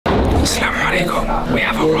Assalamu alaikum. We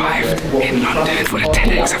have arrived in London for the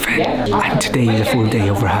TEDx event, and today is a full day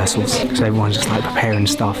of rehearsals. So everyone's just like preparing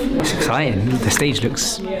stuff. It's exciting. The stage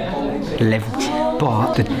looks leveled,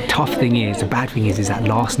 but the tough thing is, the bad thing is that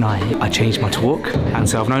last night I changed my talk, and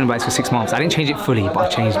so I've known about this for 6 months. I didn't change it fully, but I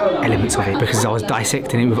changed elements of it because I was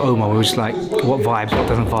dissecting it with Omar. We were just like, what vibes, what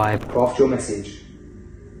doesn't vibe. Craft your message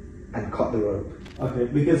and cut the rope. Okay,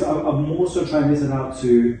 because I'm also trying to listen out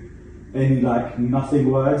to any like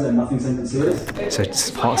nothing words and nothing sentences. So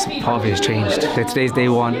it's part of it has changed. So today's day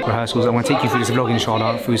one rehearsals. I'm going to take you through this vlog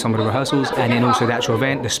inshallah, through some of the rehearsals, and then also the actual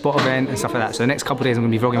event, the spot event and stuff like that. So the next couple of days I'm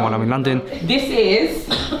going to be vlogging while I'm in London. This is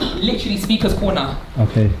literally speaker's corner.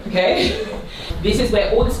 Okay. Okay? This is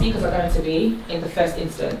where all the speakers are going to be in the first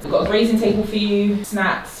instance. We've got a grazing table for you,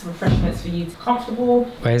 snacks, refreshments for you to be comfortable.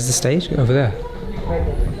 Where's the stage? Over there. Right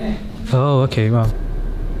there. Okay. Oh, okay, wow.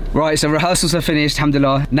 Right, so rehearsals are finished,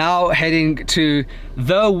 alhamdulillah. Now heading to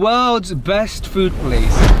the world's best food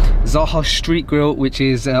place, Zaha Street Grill, which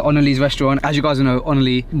is Onali's restaurant. As you guys know,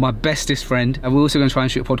 Onali, my bestest friend, and we're also going to try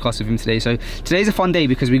and shoot a podcast with him today. So today's a fun day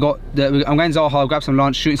because I'm going to Zaha, grab some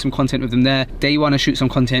lunch, shooting some content with them there. They want to shoot some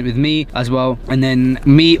content with me as well, and then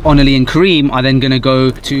me, Onali and Kareem are then going to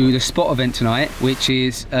go to the spot event tonight, which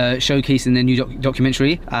is showcasing their new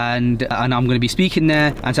documentary, and I'm going to be speaking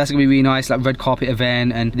there, and so that's going to be really nice, like red carpet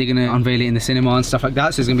event, and they're going to unveil it in the cinema and stuff like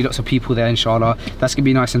that. So there's going to be lots of people there, inshallah. That's going to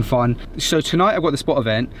be nice and fun. So tonight I've got the spot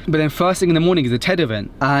event, but then first thing in the morning is the TED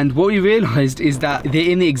event, and what we realised is that they're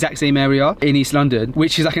in the exact same area in East London,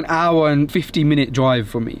 which is like an hour and 50-minute drive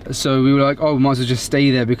from me. So we were like, oh, we might as well just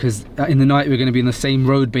stay there because in the night we're going to be in the same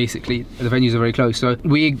road basically. The venues are very close. So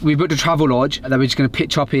we booked a travel lodge that we're just going to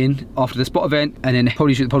pitch up in after the spot event, and then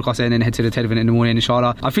probably shoot the podcast there and then head to the TED event in the morning,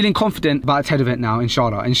 inshallah. I'm feeling confident about the TED event now,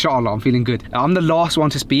 inshallah. Inshallah, I'm feeling good. I'm the last one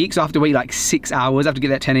to speak, so I have to wait like 6 hours. I have to get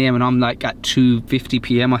there at 10 AM and I'm like at 2:50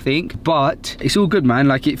 PM I think. But it's all good, man.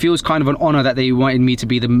 Like, it feels kind of an honor that they wanted me to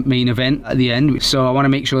be the main event at the end, so I want to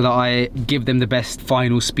make sure that I give them the best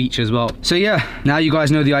final speech as well. So yeah, now you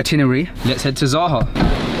guys know the itinerary. Let's head to Zaha.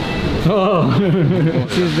 Oh,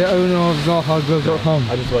 this is the owner of ZahaGlove.com.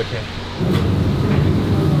 I just work here.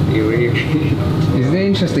 Isn't it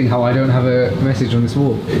interesting how I don't have a message on this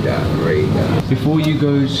wall? Before you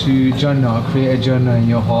go to Jannah, create a Jannah in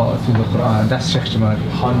your heart through the Quran. That's Sheikh Jamal.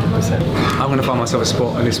 100%. I'm going to find myself a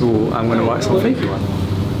spot on this wall. I'm going to write something.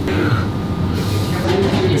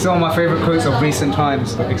 It's one of my favourite quotes of recent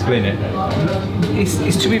times. Explain it.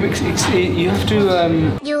 It's to be. You have to.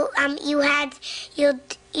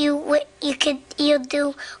 You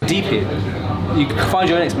do deep here. You can find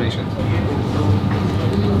your own explanation.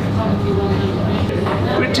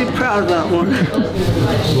 Pretty proud of that one.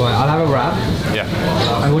 Right, I'll have a wrap.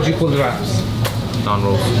 Yeah. And what do you call the wraps? Naan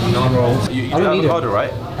rolls. Naan rolls. You do avocado,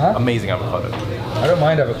 right? Huh? Amazing avocado. I don't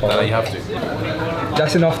mind avocado. No, you have to.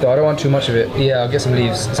 That's enough though, I don't want too much of it. Yeah, I'll get some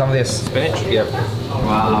leaves. Some of this. Spinach? Yep.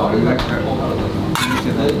 Wow.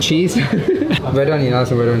 Cheese. Red onion,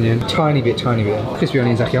 that's a red onion. Tiny bit. Crispy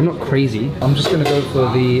onions, actually. I'm not crazy. I'm just gonna go for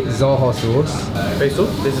the Zaha sauce. Faisal,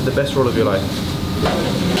 this is the best roll of your life.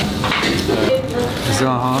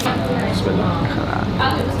 Zaha.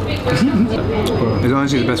 It's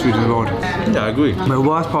honestly the best food in the world. Yeah, I agree. But the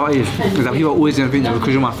worst part is that people are always going to think that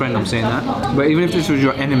because you're my friend I'm saying that. But even if this was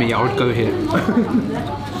your enemy, I would go here.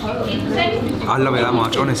 I love it that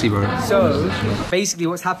much, honestly, bro. So, basically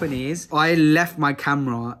what's happened is I left my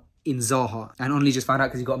camera in Zaha, and Only just found out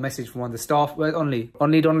because he got a message from one of the staff. Where's Only?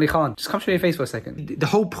 Only Khan. Just come show your face for a second. The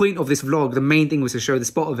whole point of this vlog, the main thing was to show the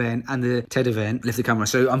spot event and the TED event. Left the camera.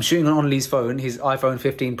 So I'm shooting on Only's phone, his iPhone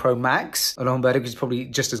 15 Pro Max, along with it, which is probably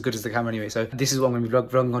just as good as the camera anyway. So this is what I'm going to be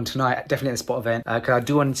vlogging on tonight, definitely at the spot event, because I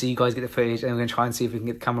do want to see you guys get the footage, and we're going to try and see if we can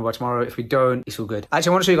get the camera by tomorrow. If we don't, it's all good. Actually,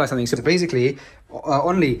 I want to show you guys something. So basically,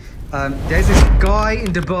 Only, there's this guy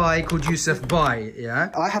in Dubai called Yusuf Bai,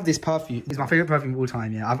 yeah? I have this perfume. It's my favourite perfume of all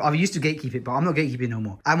time, yeah? I've used to gatekeep it, but I'm not gatekeeping no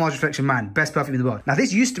more. Amar's Reflection Man, best perfume in the world. Now,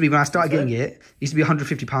 this used to be, when I started getting it, used to be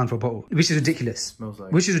 £150 for a bottle, which is ridiculous. Smells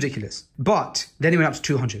like. Which is ridiculous. But then it went up to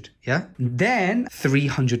 200, yeah? Then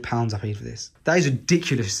 £300 I paid for this. That is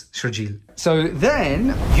ridiculous, Shrajil. So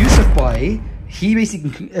then, Yusuf Bai, he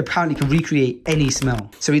basically apparently can recreate any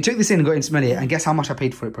smell. So he took this in and got in to smell it, and guess how much I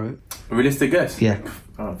paid for it, bro? A realistic guess? Yeah.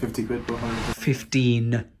 50 quid, 100.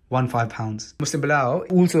 15 £15. Muslim Bilal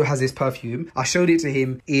also has this perfume. I showed it to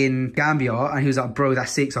him in Gambia, and he was like, bro,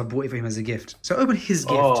 that's sick, so I bought it for him as a gift. So open his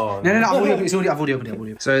gift. Oh, no, I've already opened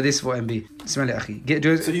it. So this is for MB. Smell it,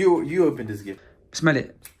 akhi. So you opened this gift? Smell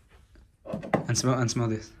it. And smell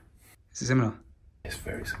this. Is it similar? It's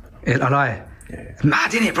very similar. I lie. Yeah.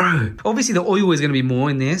 Mad, innit, bro? Obviously, the oil is going to be more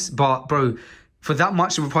in this, but, bro, For that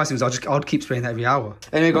much of a price, I'd keep spraying that every hour.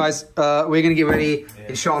 Anyway, guys, we're gonna get ready,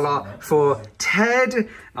 inshallah, for TED.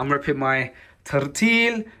 I'm repping my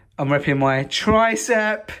tartil. I'm repping my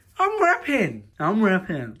tricep. I'm repping.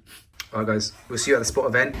 Alright, guys, we'll see you at the sport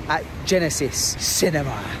event at Genesis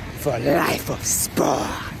Cinema for Life of Sport.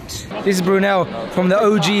 This is Brunel from the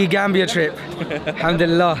OG Gambia trip.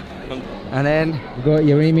 Alhamdulillah. And then we've got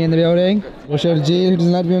Yarimi in the building. Rochelle G, who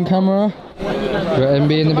doesn't like to be on camera. We've got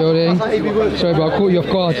MB in the building. Sorry, but I caught you off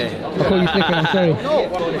guard. I caught you slipping, I'm sorry.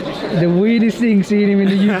 The weirdest thing seeing him in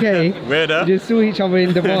the UK. Weirder? We just saw each other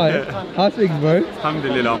in Dubai. How's things, bro?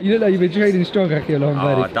 Alhamdulillah. You look like you've been training strong, Akil,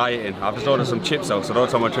 buddy. Dieting. I've just ordered some chips out, so don't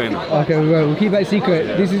tell my trainer. Okay, we'll keep that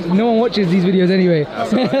secret. No one watches these videos anyway.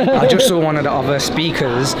 I just saw one of the other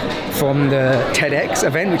speakers from the TEDx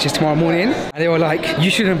event, which is tomorrow morning, and they were like, "You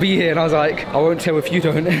shouldn't be here," and I was like, "I won't tell if you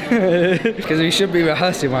don't," because we should be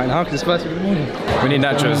rehearsing right now, because it's first thing in the morning. We need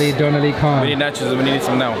nachos. Donnelly Khan. We need nachos and we need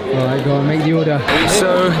some now. Alright, go on, make the order.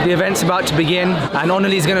 So the event's about to begin, and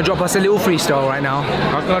Onnelly's gonna drop us a little freestyle right now.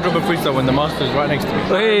 How can I drop a freestyle when the master's right next to me?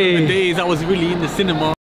 Hey. The days I was really in the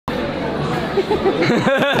cinema.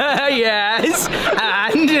 Yes,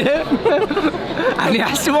 and he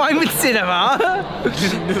has to wine with cinema.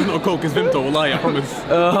 This is not Coke, it's Vimto, wallahi, I promise.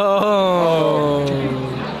 Oh.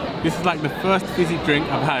 This is like the first fizzy drink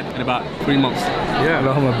I've had in about 3 months. Yeah,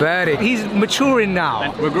 Allahumma barik. He's maturing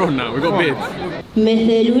now. We're grown now, we've got beards.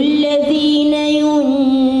 مثل الذين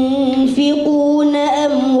ينفقون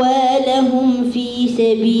أموالهم في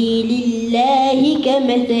سبيل الله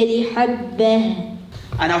كمثل حبة.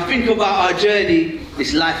 And I think about our journey,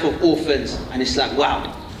 this life of orphans, and it's like, wow.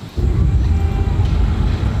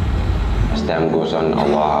 As time goes on,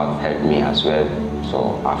 Allah helped me as well,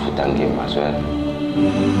 so I have to thank Him as well.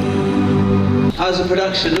 How's the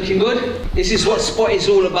production? Looking good? This is what Spot is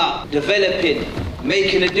all about. Developing,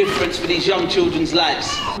 making a difference for these young children's lives.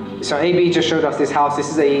 So AB just showed us this house. This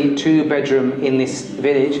is a 2-bedroom in this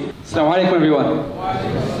village. Assalamu alaikum, everyone.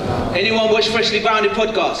 Anyone watch Freshly Grounded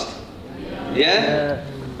podcast? Yeah?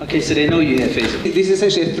 Okay, so they know you here, Faisal. This is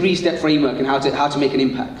essentially a 3-step framework in how to make an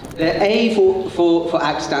impact. The A for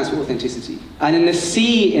ACT stands for authenticity. And then the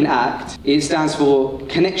C in ACT, it stands for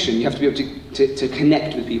connection. You have to be able to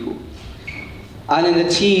connect with people. And then the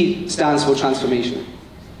T stands for transformation.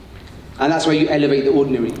 And that's where you elevate the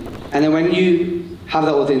ordinary. And then when you have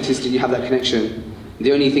that authenticity, you have that connection,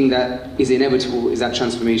 the only thing that is inevitable is that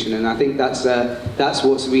transformation. And I think that's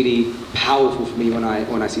what's really powerful for me when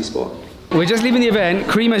I see Spot. We're just leaving the event.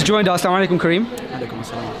 Kareem has joined us. Assalamu alaikum, Kareem.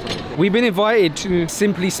 We've been invited to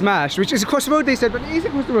Simply Smashed, which is across the road, they said, but it is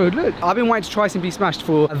across the road, look. I've been wanting to try Simply Smashed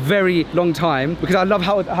for a very long time because I love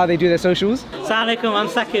how they do their socials. Assalamu alaikum, I'm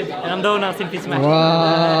Sakib and I'm the owner of Simply Smashed.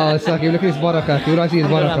 Wow, Sakib, look at this baraka. What do I see is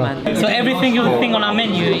baraka. So every single thing on our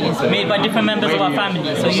menu is made by different members of our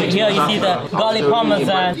family. So here you see the garlic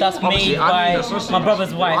parmesan that's made by my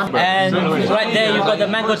brother's wife. And right there you've got the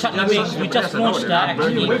mango chutney wings. We just launched that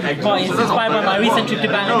actually, but it's inspired by my recent trip to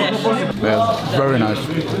Bangladesh. Yeah, very nice.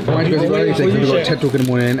 We've got TED Talk in the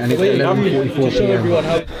morning and it's 11:44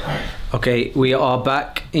 p.m. Okay, we are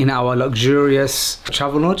back in our luxurious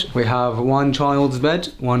travel lodge. We have 1 child's bed,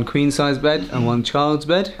 1 queen size bed and 1 child's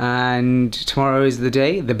bed. And tomorrow is the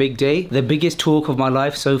day, the big day, the biggest talk of my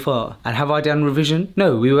life so far. And have I done revision?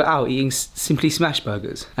 No, we were out eating Simply Smashed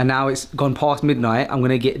burgers. And now it's gone past midnight. I'm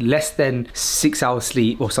gonna get less than 6 hours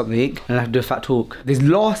sleep or something and I have to do a fat talk. The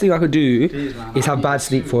last thing I could do is have bad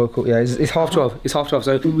sleep for it's 12:30. It's 12:30.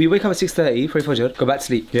 So we wake up at 6:30, pray Fajr, go back to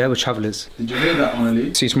sleep. Yeah, we're travellers. Did you hear that,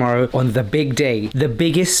 Onnelly? See you tomorrow on the big day, the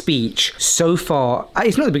biggest speech so far.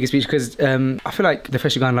 It's not the biggest speech because I feel like the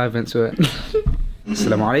Freshly Gone live events were.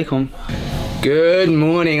 Assalamu alaikum. Good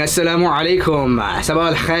morning. Assalamu alaikum. Sabah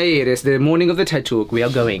al khair. It's the morning of the TED Talk. We are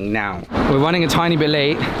going now. We're running a tiny bit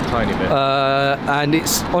late. Tiny bit. And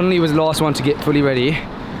it's Onnelly was the last one to get fully ready.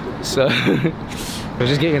 So we're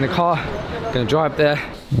just getting in the car. Gonna drive there.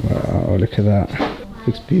 Wow, look at that.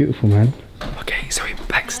 Looks beautiful, man. Okay, so we're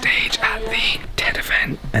backstage at the TED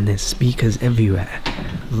event and there's speakers everywhere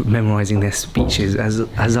memorizing their speeches.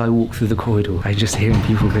 As I walk through the corridor, I'm just hearing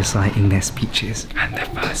people reciting their speeches and the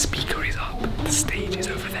first speaker is up. The stage is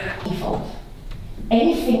over there.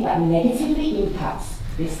 Anything that negatively impacts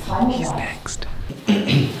this time of life. He's next.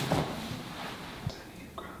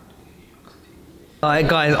 Alright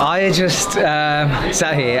guys, I just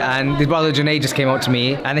sat here and his brother Junaid just came up to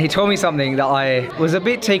me and he told me something that I was a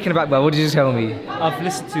bit taken aback by. What did you tell me? I've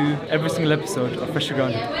listened to every single episode of Freshly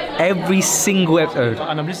Grounded. Every single episode?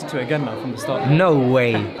 And I'm listening to it again now from the start. No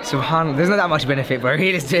way. SubhanAllah, there's not that much benefit, bro.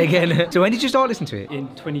 You listen to it again. So when did you start listening to it? In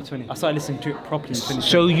 2020. I started listening to it properly in 2020.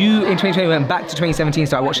 So you in 2020 went back to 2017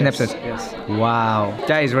 started watching episodes? Yes. Wow.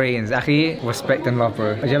 That is ratings. Akhi, respect and love,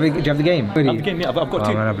 bro. Do you have the game? I have the game, yeah. I've got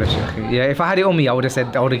two. Man, bless you, Akhi. Yeah, if I had it on me, I would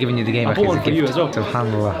have given you the game. I bought one for you as well.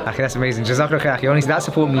 SubhanAllah. Akhi, that's amazing. Jazakallah khair, Akhi. Honestly, that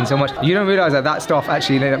support means so much. You don't realise that stuff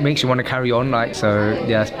actually makes you want to carry on, like, so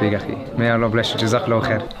yeah, that's big, Akhi. May Allah bless you. Jazakallah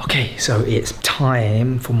khair. Okay, so it's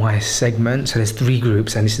time for my segment. So there's 3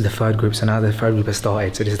 groups and this is the 3rd group. So now the 3rd group has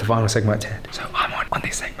started. So this is the final segment at 10. So I'm on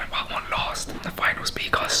this segment, but I'm on last, the final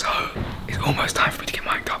speaker. So it's almost time for me to get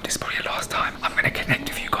mic'd up. This is probably the last time. I'm going to connect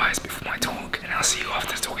with you guys before my talk. And I'll see you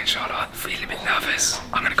after the talk, inshallah. Feeling a bit nervous.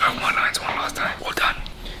 I'm going to go over my lines one last time. All done.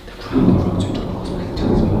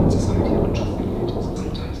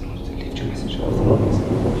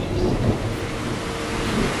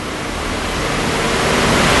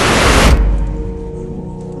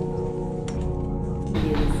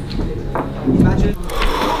 Imagine.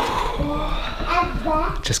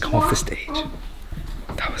 Just come off the stage.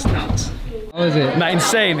 That was nuts. How was it? Nah,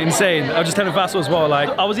 insane. I was just telling Faisal as well, like,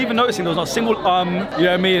 I was even noticing there was not a single you know what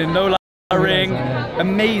I mean, no ring.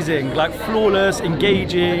 Amazing, like flawless,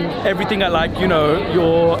 engaging, everything at like, you know,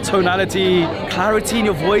 your tonality, clarity in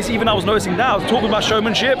your voice. Even I was noticing that. I was talking about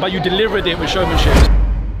showmanship, but you delivered it with showmanship.